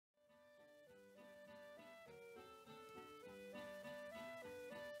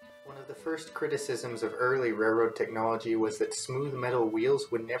first criticisms of early railroad technology was that smooth metal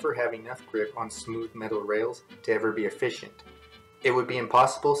wheels would never have enough grip on smooth metal rails to ever be efficient. It would be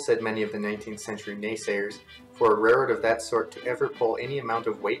impossible, said many of the 19th century naysayers, for a railroad of that sort to ever pull any amount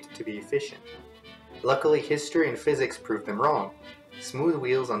of weight to be efficient. Luckily, history and physics proved them wrong. Smooth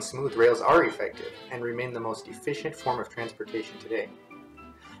wheels on smooth rails are effective and remain the most efficient form of transportation today.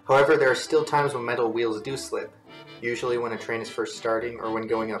 However, there are still times when metal wheels do slip, usually when a train is first starting or when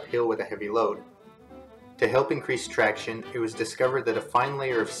going uphill with a heavy load. To help increase traction, it was discovered that a fine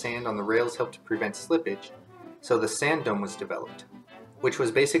layer of sand on the rails helped to prevent slippage, so the sand dome was developed, which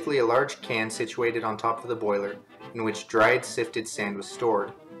was basically a large can situated on top of the boiler in which dried sifted sand was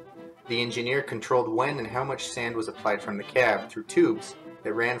stored. The engineer controlled when and how much sand was applied from the cab through tubes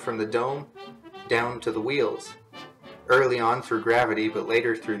that ran from the dome down to the wheels, early on through gravity but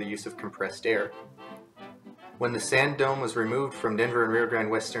later through the use of compressed air. When the sand dome was removed from Denver and Rio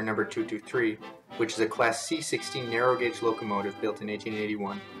Grande Western No. 223, which is a Class C-16 narrow gauge locomotive built in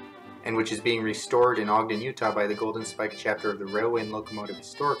 1881, and which is being restored in Ogden, Utah by the Golden Spike chapter of the Railway and Locomotive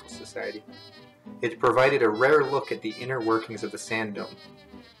Historical Society, it provided a rare look at the inner workings of the sand dome.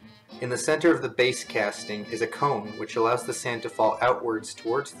 In the center of the base casting is a cone which allows the sand to fall outwards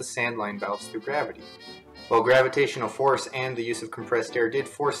towards the sand line valves through gravity. While gravitational force and the use of compressed air did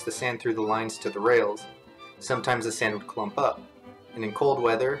force the sand through the lines to the rails, sometimes the sand would clump up, and in cold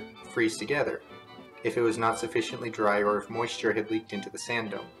weather, freeze together, if it was not sufficiently dry or if moisture had leaked into the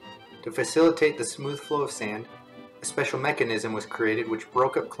sand dome. To facilitate the smooth flow of sand, a special mechanism was created which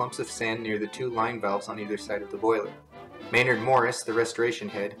broke up clumps of sand near the two line valves on either side of the boiler. Maynard Morris, the restoration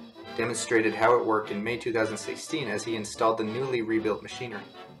head, demonstrated how it worked in May 2016 as he installed the newly rebuilt machinery.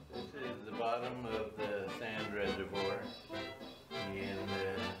 This is the bottom of the sand reservoir, and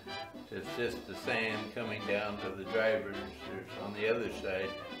it's just the sand coming down to the drivers. There's on the other side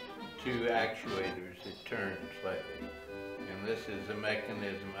two actuators that turn slightly, and this is the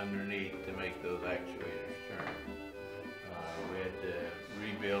mechanism underneath to make those actuators turn. We had to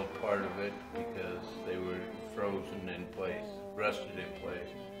rebuild part of it because they were frozen in place, rusted in place.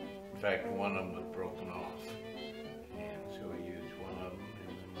 In fact, one of them was broken off, and so we used one of them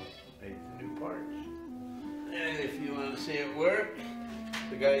and then made the new parts. And if you want to see it work,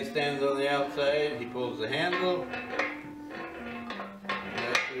 the guy stands on the outside, he pulls the handle, and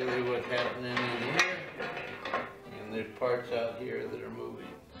that's really what's happening in here. And there's parts out here that are moving,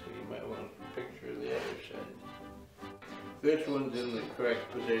 so you might want a picture of the other side. This one's in the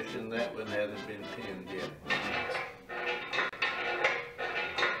correct position, that one hasn't been pinned yet.